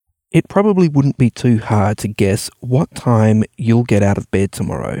It probably wouldn't be too hard to guess what time you'll get out of bed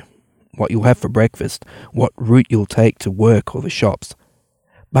tomorrow, what you'll have for breakfast, what route you'll take to work or the shops.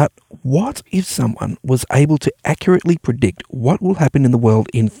 But what if someone was able to accurately predict what will happen in the world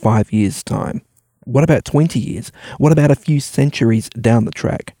in 5 years' time? What about 20 years? What about a few centuries down the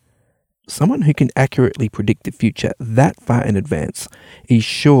track? Someone who can accurately predict the future that far in advance is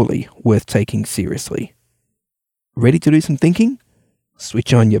surely worth taking seriously. Ready to do some thinking?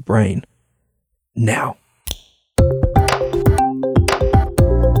 Switch on your brain. Now.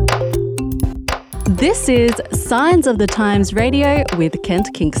 This is Signs of the Times Radio with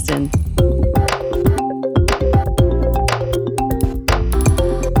Kent Kingston.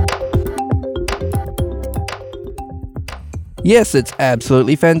 Yes, it's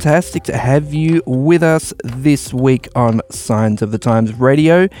absolutely fantastic to have you with us this week on Signs of the Times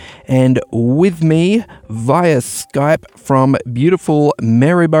Radio, and with me via Skype from beautiful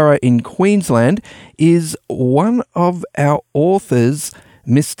Maryborough in Queensland is one of our authors,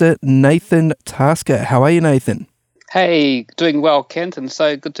 Mr. Nathan Tasker. How are you, Nathan? Hey, doing well, Kent, and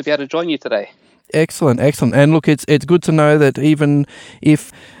so good to be able to join you today. Excellent. And look, it's good to know that even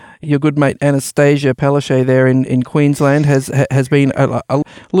if your good mate Anastasia Palaszczuk there in Queensland has been a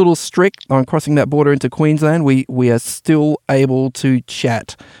little strict on crossing that border into Queensland, we are still able to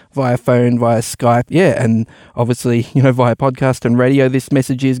chat via phone, via Skype, and obviously, via podcast and radio. This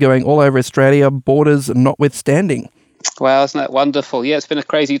message is going all over Australia, borders notwithstanding. Wow, isn't that wonderful? Yeah, it's been a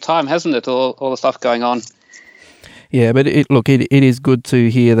crazy time, hasn't it? All the stuff going on. Yeah, but it is good to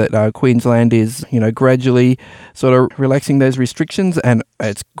hear that Queensland is, gradually sort of relaxing those restrictions, and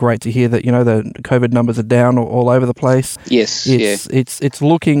it's great to hear that, the COVID numbers are down all over the place. Yes, it's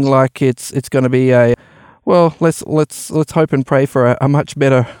looking like it's going to be let's hope and pray for a much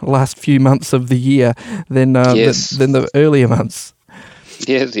better last few months of the year than the earlier months.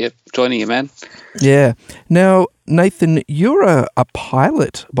 Yes, joining you, man. Yeah. Now, Nathan, you're a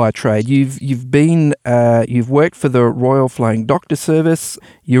pilot by trade. You've worked for the Royal Flying Doctor Service.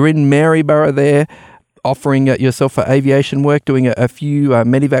 You're in Maryborough there, offering yourself for aviation work, doing a few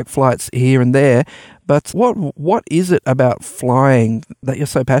medevac flights here and there. But what is it about flying that you're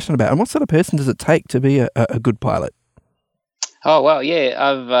so passionate about, and what sort of person does it take to be a good pilot? Oh well, yeah,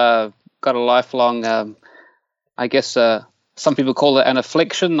 I've got a lifelong, some people call it an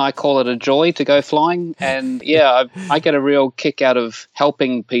affliction. I call it a joy to go flying. And I get a real kick out of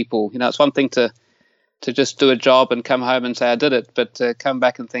helping people. It's one thing to just do a job and come home and say I did it, but to come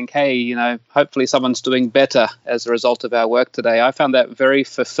back and think, hey, hopefully someone's doing better as a result of our work today. I found that very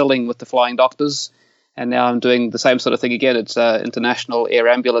fulfilling with the flying doctors. And now I'm doing the same sort of thing again. It's international air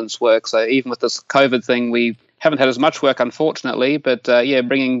ambulance work. So even with this COVID thing, we haven't had as much work, unfortunately. But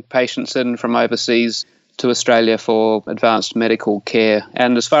bringing patients in from overseas to Australia for advanced medical care.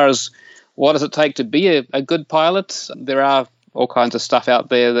 And as far as what does it take to be a good pilot, there are all kinds of stuff out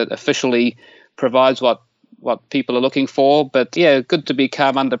there that officially provides what people are looking for. But good to be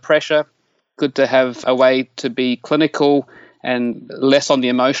calm under pressure, good to have a way to be clinical and less on the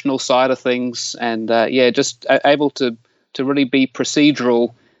emotional side of things, and just able to really be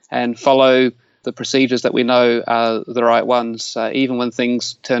procedural and follow the procedures that we know are the right ones, even when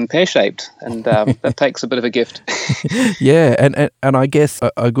things turn pear-shaped, and that takes a bit of a gift. Yeah, and I guess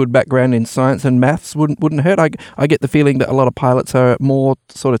a good background in science and maths wouldn't hurt. I get the feeling that a lot of pilots are more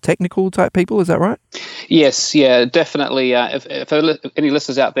sort of technical type people. Is that right? Yes, yeah, definitely. If any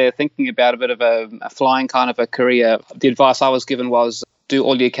listeners out there thinking about a bit of a flying kind of a career, the advice I was given was do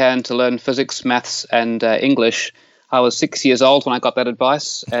all you can to learn physics, maths, and English. I was 6 years old when I got that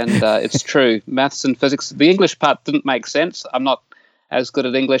advice, and it's true. Maths and physics. The English part didn't make sense. I'm not as good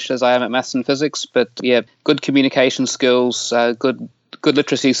at English as I am at maths and physics, but good communication skills, good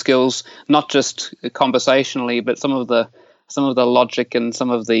literacy skills, not just conversationally, but some of the logic and some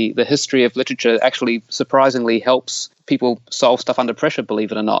of the history of literature actually surprisingly helps people solve stuff under pressure,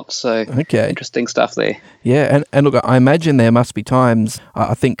 believe it or not. So Interesting stuff there. Yeah, and look, I imagine there must be times,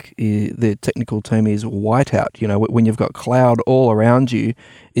 I think the technical term is whiteout, when you've got cloud all around you,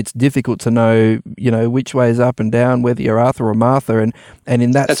 it's difficult to know, which way is up and down, whether you're Arthur or Martha, and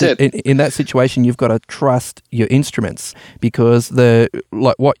in that in that situation you've got to trust your instruments, because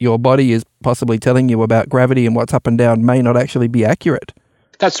what your body is possibly telling you about gravity and what's up and down may not actually be accurate.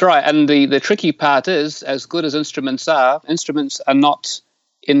 That's right. And the tricky part is, as good as instruments are not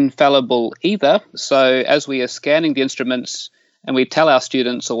infallible either. So as we are scanning the instruments, and we tell our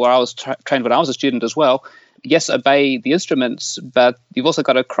students, or I was trained when I was a student as well, yes, obey the instruments, but you've also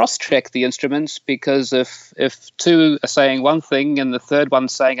got to cross-check the instruments, because if two are saying one thing and the third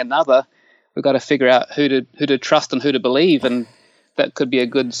one's saying another, we've got to figure out who to trust and who to believe. And that could be a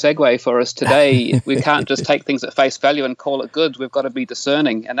good segue for us today. We can't just take things at face value and call it good. We've got to be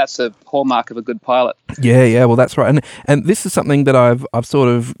discerning, and that's a hallmark of a good pilot. Yeah, well, that's right. And this is something that I've sort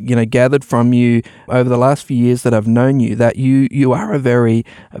of, gathered from you over the last few years that I've known you, that you are a very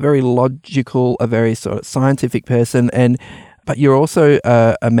logical, a very sort of scientific person, but you're also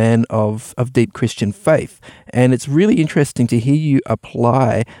a man of deep Christian faith. And it's really interesting to hear you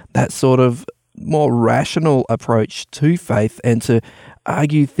apply that sort of more rational approach to faith and to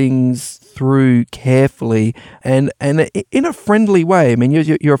argue things through carefully and in a friendly way. I mean,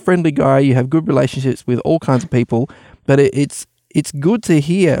 you're a friendly guy. You have good relationships with all kinds of people, but it's good to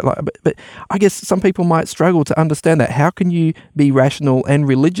hear. But I guess some people might struggle to understand that. How can you be rational and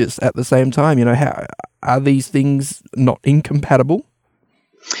religious at the same time? How are these things not incompatible?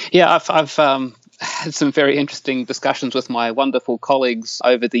 Yeah, I've had some very interesting discussions with my wonderful colleagues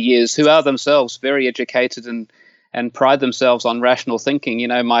over the years who are themselves very educated and pride themselves on rational thinking.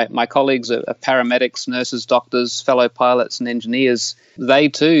 My colleagues are paramedics, nurses, doctors, fellow pilots and engineers. They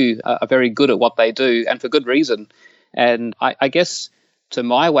too are very good at what they do, and for good reason. And I guess to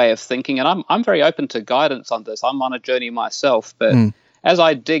my way of thinking, and I'm very open to guidance on this. I'm on a journey myself, but as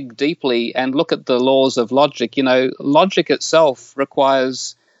I dig deeply and look at the laws of logic, logic itself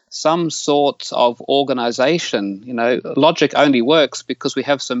requires some sort of organization. Logic only works because we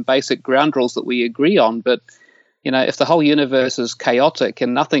have some basic ground rules that we agree on. But, if the whole universe is chaotic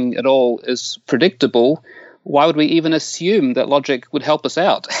and nothing at all is predictable, why would we even assume that logic would help us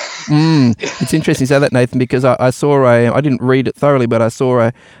out? It's interesting you say that, Nathan, because I saw I didn't read it thoroughly, but I saw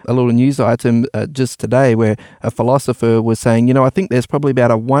a little news item just today where a philosopher was saying, I think there's probably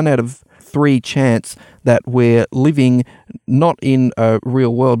about a 1 out of 3 chance that we're living not in a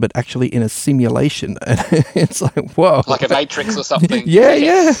real world, but actually in a simulation. And it's like, whoa. Like a matrix or something. Yeah.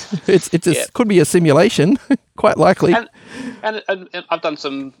 It could be a simulation, quite likely. And I've done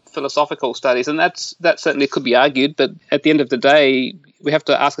some philosophical studies, and that certainly could be argued, but at the end of the day, we have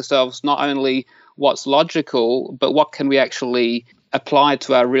to ask ourselves not only what's logical, but what can we actually apply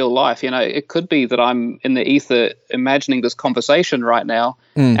to our real life. It could be that I'm in the ether imagining this conversation right now,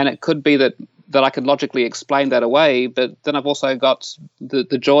 and it could be that I could logically explain that away, but then I've also got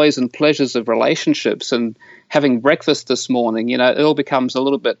the joys and pleasures of relationships and having breakfast this morning. It all becomes a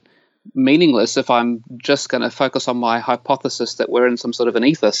little bit meaningless if I'm just going to focus on my hypothesis that we're in some sort of an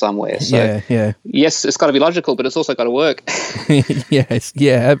ether somewhere. So, yeah. Yes, it's got to be logical, but it's also got to work. Yes,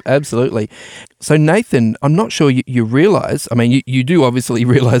 yeah, absolutely. So, Nathan, I'm not sure you realise, I mean, you do obviously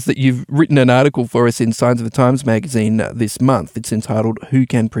realise that you've written an article for us in Signs of the Times magazine this month. It's entitled, Who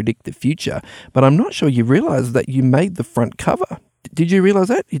Can Predict the Future? But I'm not sure you realise that you made the front cover. Did you realise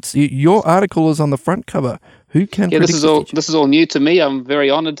that? Your article is on the front cover. Who can predict the future? This is all new to me. I'm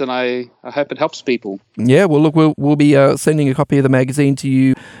very honoured, and I hope it helps people. Yeah, well, look, we'll be sending a copy of the magazine to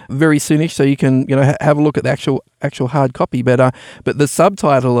you very soonish, so you can have a look at the actual hard copy. But the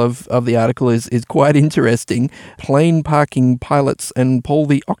subtitle of the article is quite interesting: Plane Parking Pilots and Paul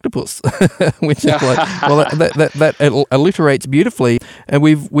the Octopus, which is like, well, that alliterates beautifully. And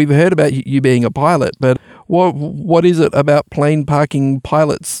we've heard about you being a pilot, but what is it about plane parking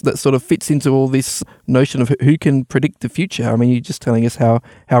pilots that sort of fits into all this notion of who can predict the future? I mean, you're just telling us how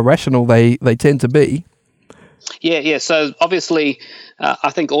rational they tend to be. Yeah. So obviously,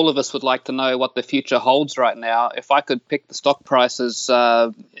 I think all of us would like to know what the future holds right now. If I could pick the stock prices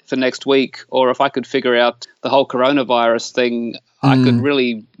for next week, or if I could figure out the whole coronavirus thing, I could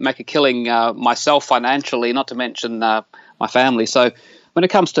really make a killing myself financially, not to mention my family. So when it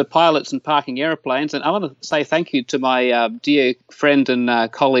comes to pilots and parking airplanes, and I want to say thank you to my dear friend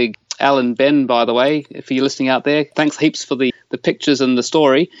and colleague, Alan Ben, by the way, if you're listening out there. Thanks heaps for the pictures and the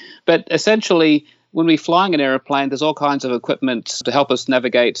story. But essentially, when we're flying an aeroplane, there's all kinds of equipment to help us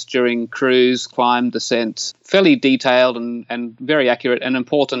navigate during cruise, climb, descent, fairly detailed and very accurate and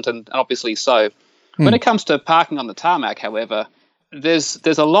important, and obviously so. When it comes to parking on the tarmac, however, there's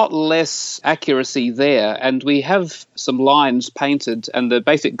a lot less accuracy there, and we have some lines painted, and the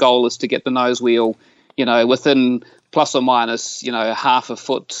basic goal is to get the nose wheel, within plus or minus, half a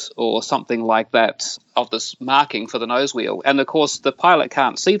foot or something like that of this marking for the nose wheel. And of course, the pilot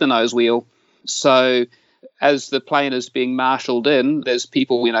can't see the nose wheel, so as the plane is being marshaled in, there's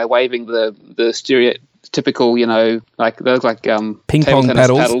people, waving the stereotypical, like those ping pong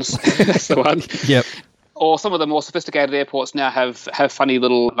paddles. That's the one. Yep. Or some of the more sophisticated airports now have funny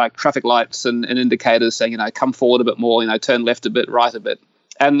little traffic lights and indicators saying, come forward a bit more, turn left a bit, right a bit.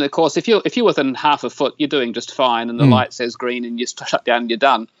 And of course, if you're within half a foot, you're doing just fine, and the light says green, and you shut down and you're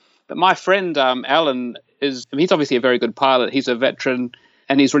done. But my friend Alan he's obviously a very good pilot. He's a veteran,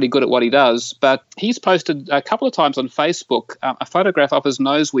 and he's really good at what he does. But he's posted a couple of times on Facebook a photograph of his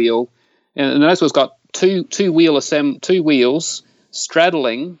nose wheel, and the nose wheel's got two wheels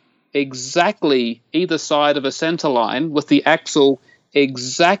straddling exactly either side of a center line, with the axle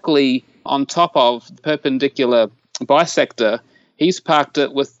exactly on top of the perpendicular bisector. He's parked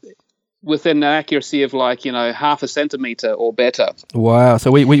it within an accuracy of half a centimeter or better. Wow! So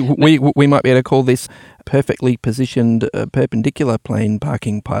we might be able to call this perfectly positioned perpendicular plane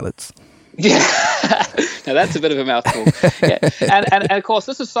parking pilots. Yeah, now that's a bit of a mouthful. Yeah. And of course,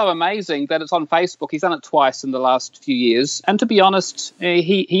 this is so amazing that it's on Facebook. He's done it twice in the last few years, and to be honest,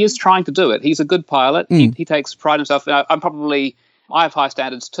 he is trying to do it. He's a good pilot. He takes pride in himself. I have high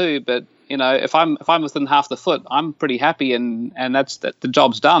standards too, but if I'm within half the foot, I'm pretty happy, and that's that the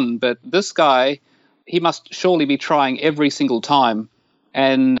job's done. But this guy, he must surely be trying every single time,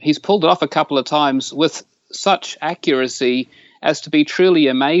 and he's pulled it off a couple of times with such accuracy as to be truly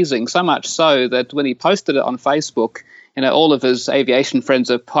amazing. So much so that when he posted it on Facebook, all of his aviation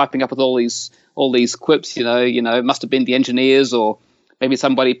friends are piping up with all these quips. It must have been the engineers, or maybe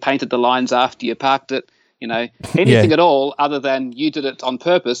somebody painted the lines after you parked it. Anything at all other than you did it on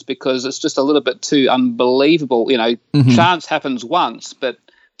purpose, because it's just a little bit too unbelievable. Chance happens once, but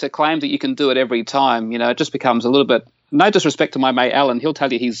to claim that you can do it every time, it just becomes a little bit. No disrespect to my mate Alan, he'll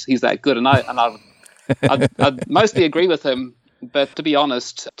tell you he's that good, and I'd mostly agree with him. But to be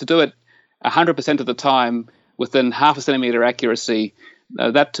honest, to do it 100% of the time within half a centimeter accuracy,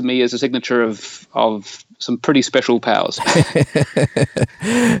 that to me is a signature of some pretty special powers.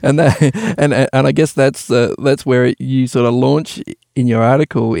 and I guess that's where you sort of launch in your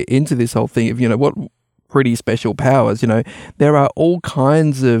article into this whole thing of what pretty special powers. There are all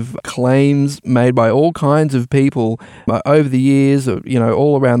kinds of claims made by all kinds of people over the years,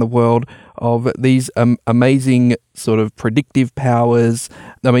 all around the world, of these amazing sort of predictive powers.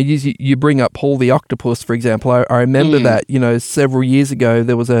 I mean, you bring up Paul the Octopus, for example. I remember that, several years ago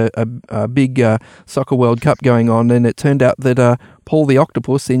there was a big soccer World Cup going on, and it turned out that Paul the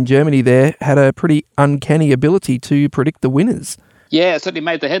Octopus in Germany there had a pretty uncanny ability to predict the winners. Yeah, it certainly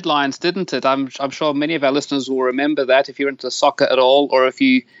made the headlines, didn't it? I'm sure many of our listeners will remember that if you're into soccer at all, or if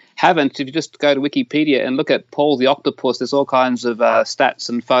you haven't, if you just go to Wikipedia and look at Paul the Octopus, there's all kinds of stats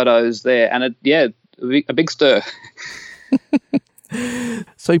and photos there, and a big stir.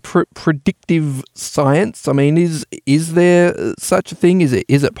 So predictive science, I mean, is there such a thing?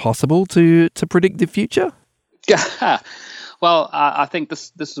 Is it possible to predict the future? Well, I think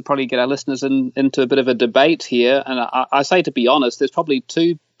this will probably get our listeners into a bit of a debate here. And I say, to be honest, there's probably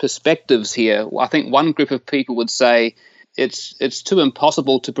two perspectives here. I think one group of people would say it's too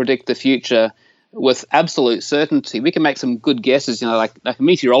impossible to predict the future with absolute certainty. We can make some good guesses, like a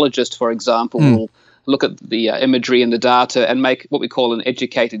meteorologist, for example, will look at the imagery and the data and make what we call an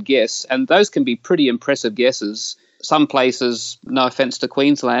educated guess. And those can be pretty impressive guesses. Some places, no offense to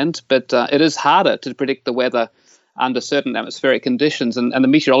Queensland, but it is harder to predict the weather under certain atmospheric conditions. And the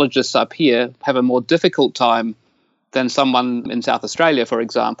meteorologists up here have a more difficult time than someone in South Australia, for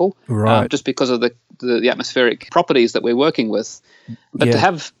example, right. Just because of the atmospheric properties that we're working with. But to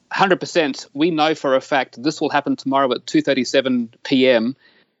have 100%, we know for a fact this will happen tomorrow at 2:37 p.m.,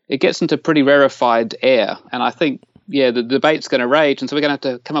 it gets into pretty rarefied air. And I think, the debate's going to rage. And so we're going to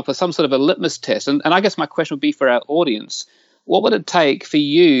have to come up with some sort of a litmus test. And I guess my question would be for our audience, what would it take for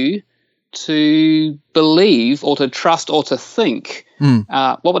you to believe or to trust or to think?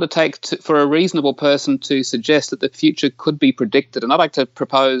 What would it take for a reasonable person to suggest that the future could be predicted? And I'd like to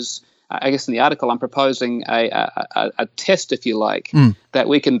propose, I guess in the article, I'm proposing a test, if you like, that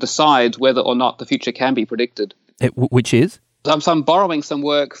we can decide whether or not the future can be predicted. Which is? So I'm borrowing some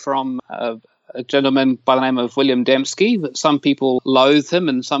work from a gentleman by the name of William Dembski. Some people loathe him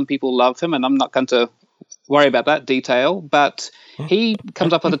and some people love him, and I'm not going to worry about that detail, but he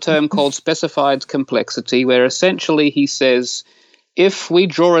comes up with a term called specified complexity, where essentially he says, if we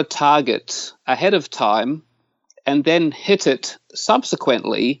draw a target ahead of time and then hit it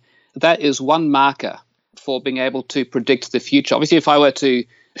subsequently, that is one marker for being able to predict the future. Obviously, if I were to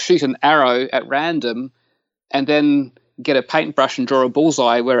shoot an arrow at random and then get a paintbrush and draw a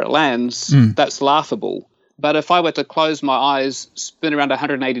bullseye where it lands, that's laughable. But if I were to close my eyes, spin around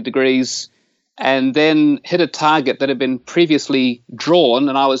 180 degrees, and then hit a target that had been previously drawn,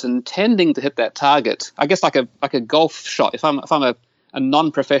 and I was intending to hit that target, I guess like a golf shot. If I'm a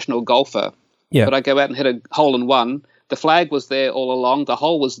non-professional golfer, but I go out and hit a hole in one, the flag was there all along, the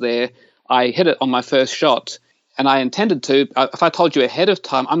hole was there, I hit it on my first shot, and I intended to. If I told you ahead of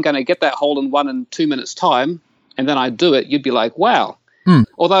time, I'm going to get that hole in one in 2 minutes' time, and then I do it, you'd be like, wow,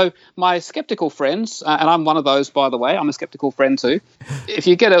 Although my skeptical friends, and I'm one of those, by the way, I'm a skeptical friend too. If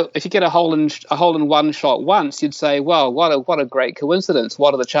you get a hole in one shot once, you'd say, well, what a great coincidence.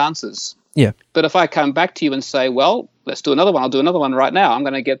 What are the chances? Yeah. But if I come back to you and say, well, let's do another one, I'll do another one right now, I'm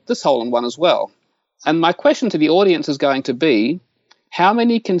going to get this hole in one as well. And my question to the audience is going to be, how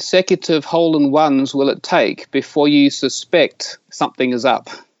many consecutive hole in ones will it take before you suspect something is up?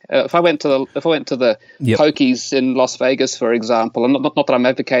 If I went to the pokies in Las Vegas, for example, and not that I'm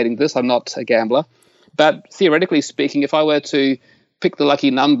advocating this, I'm not a gambler, but theoretically speaking, if I were to pick the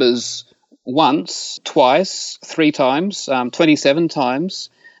lucky numbers once, twice, 3 times, 27 times,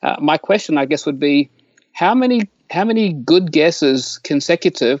 my question, I guess, would be how many good guesses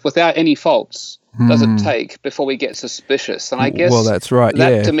consecutive without any faults does it take before we get suspicious? And I guess that's right.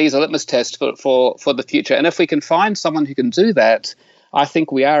 That to me is a litmus test for the future. And if we can find someone who can do that, I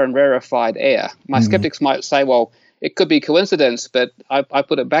think we are in rarefied air. My skeptics might say, well, it could be coincidence, but I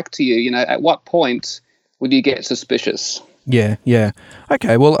put it back to you, at what point would you get suspicious? Yeah.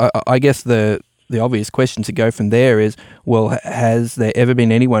 Okay, well, I guess the obvious question to go from there is, well, has there ever been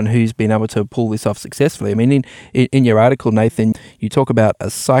anyone who's been able to pull this off successfully? I mean, in your article, Nathan, you talk about a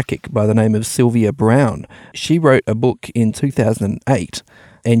psychic by the name of Sylvia Browne. She wrote a book in 2008,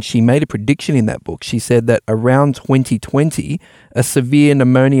 and she made a prediction in that book. She said that around 2020, a severe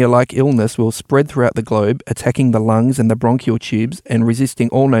pneumonia-like illness will spread throughout the globe, attacking the lungs and the bronchial tubes and resisting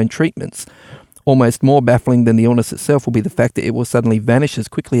all known treatments. Almost more baffling than the illness itself will be the fact that it will suddenly vanish as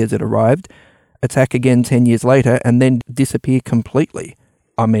quickly as it arrived, attack again 10 years later, and then disappear completely.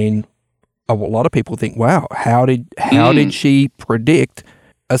 I mean, a lot of people think, wow, how did she predict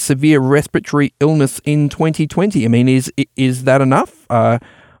a severe respiratory illness in 2020? I mean, is that enough? I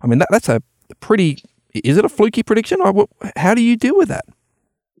mean, that's a pretty... Is it a fluky prediction? How do you deal with that?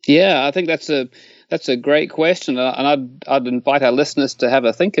 Yeah, I think that's a great question, and I'd invite our listeners to have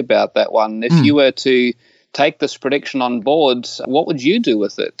a think about that one. If you were to take this prediction on board, what would you do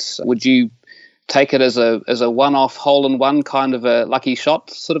with it? Would you take it as a one-off hole-in-one kind of a lucky shot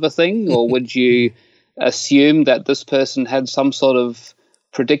sort of a thing, or would you assume that this person had some sort of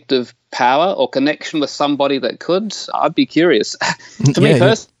predictive power or connection with somebody that could? I'd be curious. To me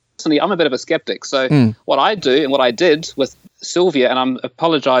personally, I'm a bit of a skeptic. So what I do and what I did with Sylvia, and I'm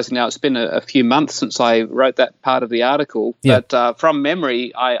apologizing now, it's been a few months since I wrote that part of the article, but from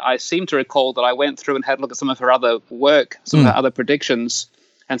memory, I seem to recall that I went through and had a look at some of her other work, some of her other predictions,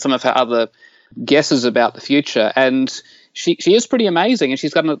 and some of her other guesses about the future, and she is pretty amazing, and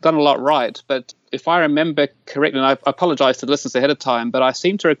she's done a lot right. But if I remember correctly, and I apologize to the listeners ahead of time, but I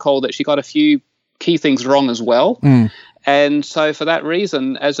seem to recall that she got a few key things wrong as well. And so for that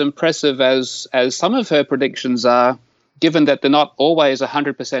reason, as impressive as some of her predictions are, given that they're not always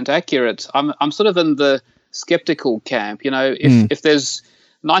 100% accurate, I'm sort of in the skeptical camp. If there's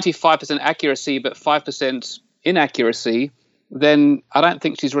 95% accuracy but 5% inaccuracy, then I don't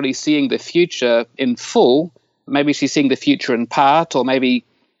think she's really seeing the future in full. Maybe she's seeing the future in part, or maybe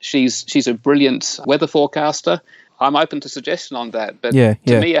she's a brilliant weather forecaster. I'm open to suggestion on that. But to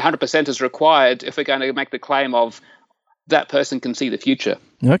me, 100% is required if we're going to make the claim of that person can see the future.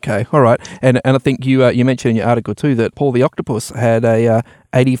 Okay, all right. And I think you mentioned in your article too that Paul the Octopus had a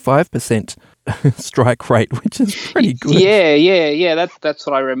 85% strike rate, which is pretty good. Yeah. That's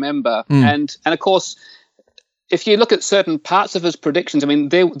what I remember. And of course, if you look at certain parts of his predictions, I mean,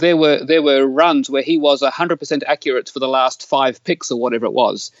 there were runs where he was 100% accurate for the last 5 picks or whatever it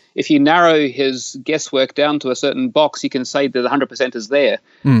was. If you narrow his guesswork down to a certain box, you can say that 100% is there.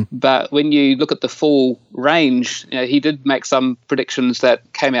 But when you look at the full range, he did make some predictions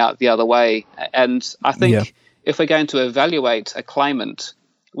that came out the other way. And I think if we're going to evaluate a claimant,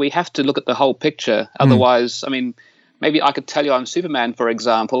 we have to look at the whole picture. Otherwise, I mean, maybe I could tell you I'm Superman, for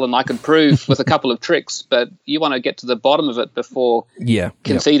example, and I could prove with a couple of tricks, but you want to get to the bottom of it before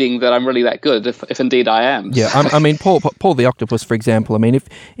conceding that I'm really that good, if indeed I am. Yeah, I mean, Paul the Octopus, for example, I mean,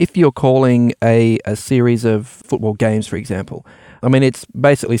 if you're calling a series of football games, for example, I mean, it's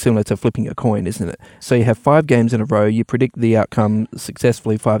basically similar to flipping a coin, isn't it? So you have 5 games in a row, you predict the outcome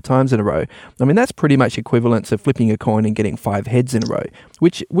successfully 5 times in a row. I mean, that's pretty much equivalent to flipping a coin and getting 5 heads in a row,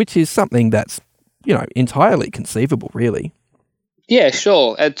 which is something that's entirely conceivable, really. Yeah,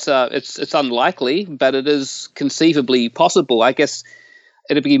 sure. It's unlikely, but it is conceivably possible. I guess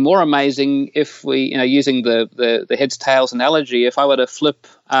it'd be more amazing if we, using the heads tails analogy, if I were to flip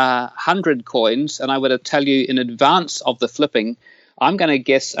 100 coins and I were to tell you in advance of the flipping, I'm going to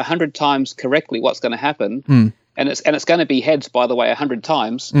guess 100 times correctly what's going to happen. and it's going to be heads, by the way, 100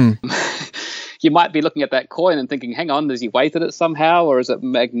 times, you might be looking at that coin and thinking, hang on, has he weighted it somehow, or is it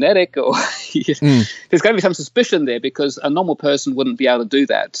magnetic? Or there's going to be some suspicion there, because a normal person wouldn't be able to do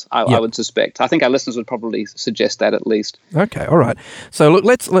that, I would suspect. I think our listeners would probably suggest that at least. Okay, all right. So look,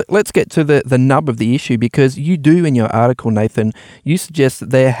 let's get to the nub of the issue, because you do in your article, Nathan, you suggest that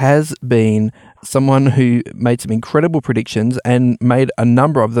there has been someone who made some incredible predictions and made a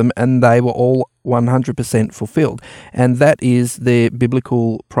number of them, and they were all 100% fulfilled. And that is the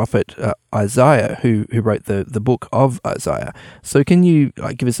biblical prophet Isaiah, who wrote the book of Isaiah. So can you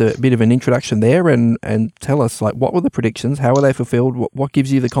give us a bit of an introduction there and tell us, what were the predictions? How were they fulfilled? What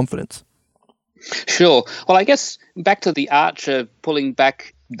gives you the confidence? Sure. Well, I guess back to the archer pulling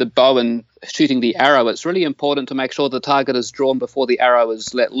back the bow and shooting the arrow, it's really important to make sure the target is drawn before the arrow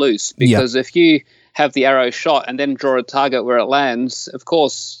is let loose, because if you have the arrow shot and then draw a target where it lands, of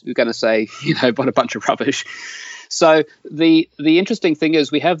course you're going to say, what a bunch of rubbish. So the interesting thing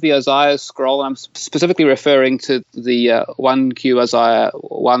is we have the Isaiah scroll, and I'm specifically referring to the 1Q Isaiah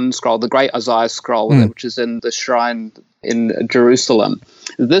 1 scroll, the Great Isaiah scroll, which is in the shrine in Jerusalem.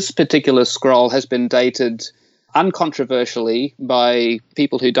 This particular scroll has been dated uncontroversially by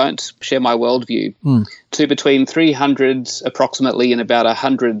people who don't share my worldview to between 300 approximately and about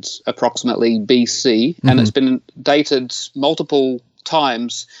 100 approximately BC. And it's been dated multiple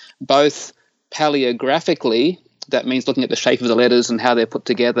times, both paleographically, that means looking at the shape of the letters and how they're put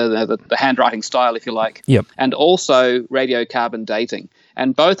together, the handwriting style, if you like, and also radiocarbon dating.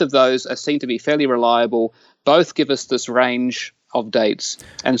 And both of those are seen to be fairly reliable. Both give us this range of dates.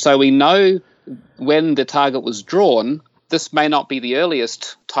 And so we know when the target was drawn. This may not be the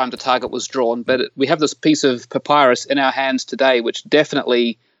earliest time the target was drawn, but we have this piece of papyrus in our hands today, which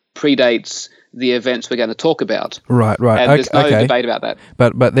definitely predates the events we're going to talk about. Right. And there's no debate about that.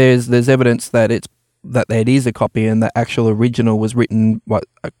 But there's evidence that it is a copy, and the actual original was written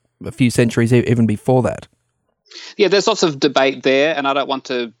a few centuries even before that. Yeah, there's lots of debate there, and I don't want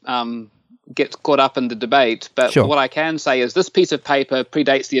to get caught up in the debate, but what I can say is this piece of paper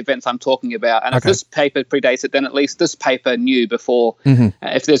predates the events I'm talking about, and if this paper predates it, then at least this paper knew before.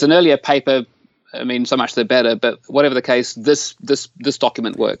 If there's an earlier paper, so much the better, but whatever the case, this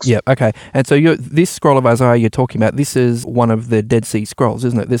document works. Yeah, okay. And so this scroll of Isaiah you're talking about, this is one of the Dead Sea Scrolls,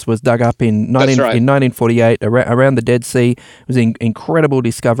 isn't it? This was dug up in 1948 around the Dead Sea. It was an incredible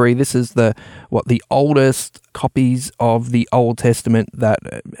discovery. This is the oldest copies of the Old Testament that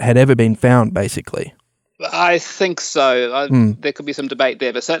had ever been found, basically. I think so. There could be some debate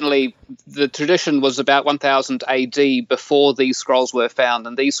there, but certainly the tradition was about 1000 AD before these scrolls were found,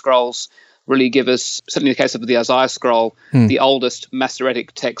 and these scrolls really give us, certainly in the case of the Isaiah scroll, the oldest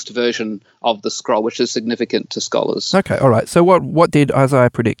Masoretic text version of the scroll, which is significant to scholars. Okay, all right. So what did Isaiah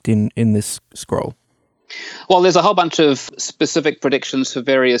predict in this scroll? Well, there's a whole bunch of specific predictions for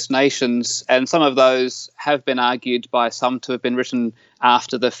various nations, and some of those have been argued by some to have been written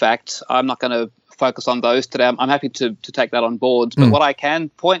after the fact. I'm not going to focus on those today. I'm happy to take that on board. But what I can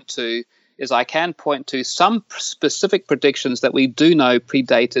point to is I can point to some specific predictions that we do know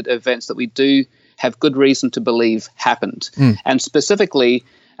predated events that we do have good reason to believe happened. And specifically,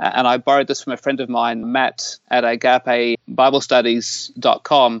 and I borrowed this from a friend of mine, Matt, at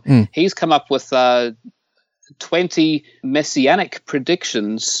agapeBiblestudies.com, he's come up with 20 messianic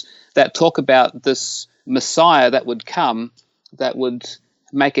predictions that talk about this Messiah that would come, that would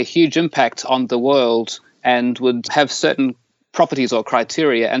make a huge impact on the world and would have certain properties or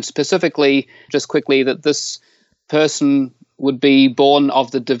criteria, and specifically, just quickly, that this person would be born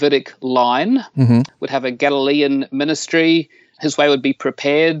of the Davidic line, would have a Galilean ministry, his way would be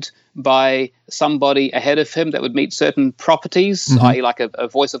prepared by somebody ahead of him that would meet certain properties, i.e. like a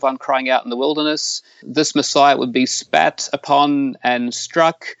voice of one crying out in the wilderness. This Messiah would be spat upon and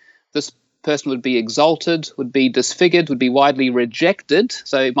struck. This person would be exalted, would be disfigured, would be widely rejected.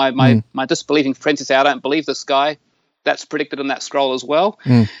 So my disbelieving friends say, I don't believe this guy. That's predicted in that scroll as well.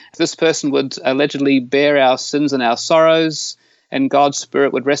 This person would allegedly bear our sins and our sorrows, and God's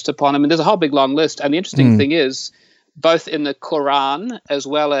Spirit would rest upon him. And there's a whole big long list. And the interesting thing is, both in the Quran as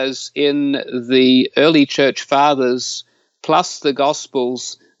well as in the early church fathers, plus the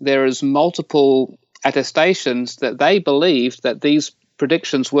Gospels, there is multiple attestations that they believed that these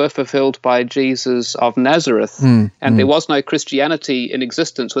predictions were fulfilled by Jesus of Nazareth. And there was no Christianity in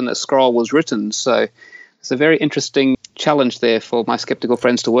existence when the scroll was written. So it's a very interesting challenge there for my skeptical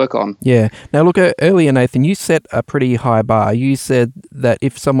friends to work on. Yeah. Now, look, earlier, Nathan, you set a pretty high bar. You said that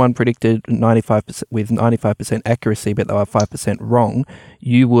if someone predicted 95% with 95% accuracy, but they were 5% wrong,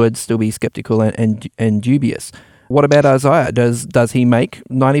 you would still be skeptical and dubious. What about Isaiah? Does he make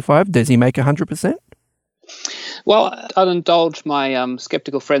 95? Does he make 100%? Well, I'll indulge my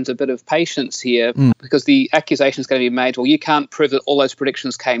skeptical friends a bit of patience here because the accusation is going to be made, well, you can't prove that all those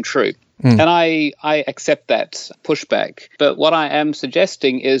predictions came true. And I accept that pushback. But what I am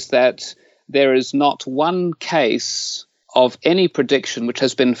suggesting is that there is not one case of any prediction which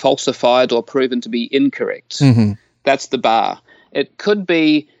has been falsified or proven to be incorrect. That's the bar. It could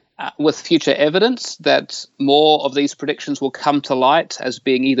be with future evidence that more of these predictions will come to light as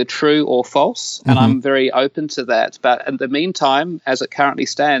being either true or false, and I'm very open to that. But in the meantime, as it currently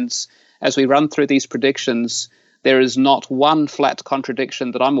stands, as we run through these predictions, there is not one flat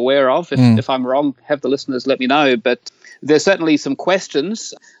contradiction that I'm aware of. If I'm wrong, have the listeners let me know. But there's certainly some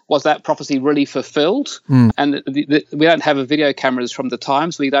questions. Was that prophecy really fulfilled? And we don't have video cameras from the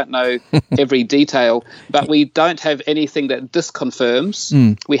times. We don't know every detail, but we don't have anything that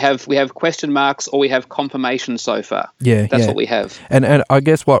disconfirms. We have question marks or we have confirmation so far. That's what we have. And I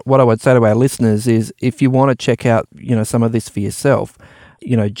guess what I would say to our listeners is, if you want to check out, some of this for yourself,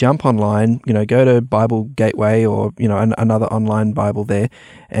 jump online, go to Bible Gateway or, another online Bible there,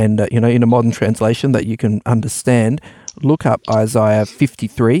 and, in a modern translation that you can understand, look up Isaiah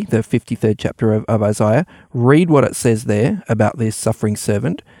 53, the 53rd chapter of Isaiah, read what it says there about this suffering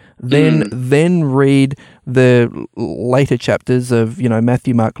servant, then read the later chapters of,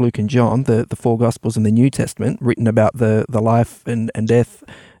 Matthew, Mark, Luke, and John, the four Gospels in the New Testament, written about the life and death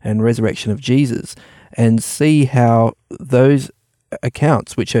and resurrection of Jesus, and see how those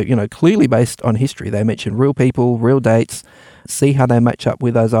accounts, which are clearly based on history, they mention real people, real dates, see how they match up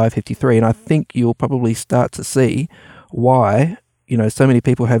with Isaiah 53, and I think you'll probably start to see why so many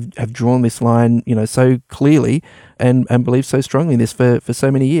people have drawn this line so clearly and believe so strongly in this for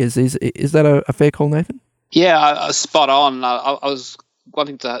so many years. Is that a fair call, Nathan? Yeah, spot on. I was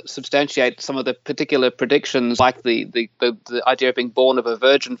wanting to substantiate some of the particular predictions, like the idea of being born of a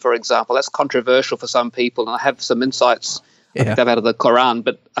virgin, for example. That's controversial for some people, and I have some insights. I think they've out of the Quran,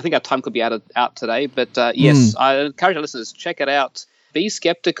 but I think our time could be out today. But yes, I encourage our listeners, check it out. Be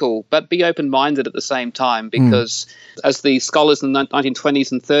skeptical, but be open-minded at the same time, because as the scholars in the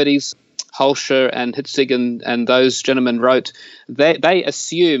 1920s and 30s, Holscher and Hitzig and those gentlemen wrote, they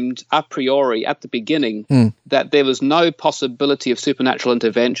assumed a priori at the beginning that there was no possibility of supernatural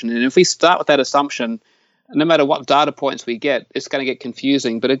intervention. And if we start with that assumption, no matter what data points we get, it's going to get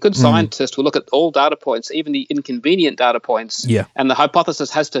confusing. But a good scientist will look at all data points, even the inconvenient data points, and the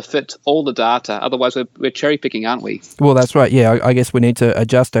hypothesis has to fit all the data. Otherwise, we're cherry-picking, aren't we? Well, that's right. Yeah, I guess we need to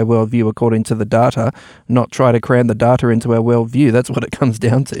adjust our worldview according to the data, not try to cram the data into our worldview. That's what it comes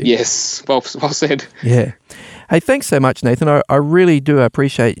down to. Yes, well said. Yeah. Hey, thanks so much, Nathan. I really do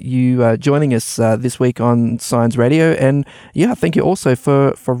appreciate you joining us this week on Science Radio. And yeah, thank you also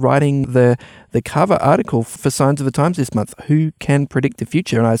for writing the cover article for Signs of the Times this month, Who Can Predict the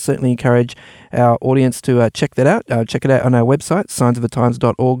Future? And I certainly encourage our audience to check that out. Check it out on our website,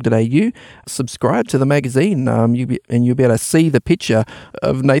 signsofthetimes.org.au. Subscribe to the magazine, you'll be able to see the picture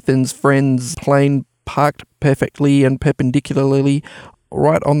of Nathan's friend's plane parked perfectly and perpendicularly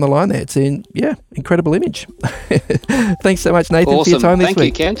right on the line there. It's incredible image. Thanks so much, Nathan, for your time this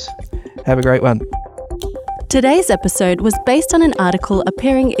week. Thank you, Kent. Have a great one. Today's episode was based on an article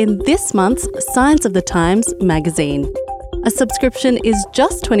appearing in this month's Signs of the Times magazine. A subscription is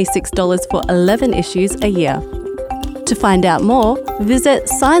just $26 for 11 issues a year. To find out more, visit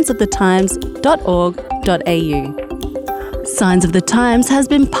signsofthetimes.org.au. Signs of the Times has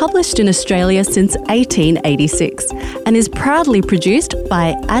been published in Australia since 1886 and is proudly produced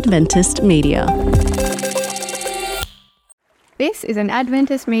by Adventist Media. This is an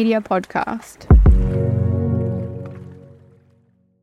Adventist Media podcast.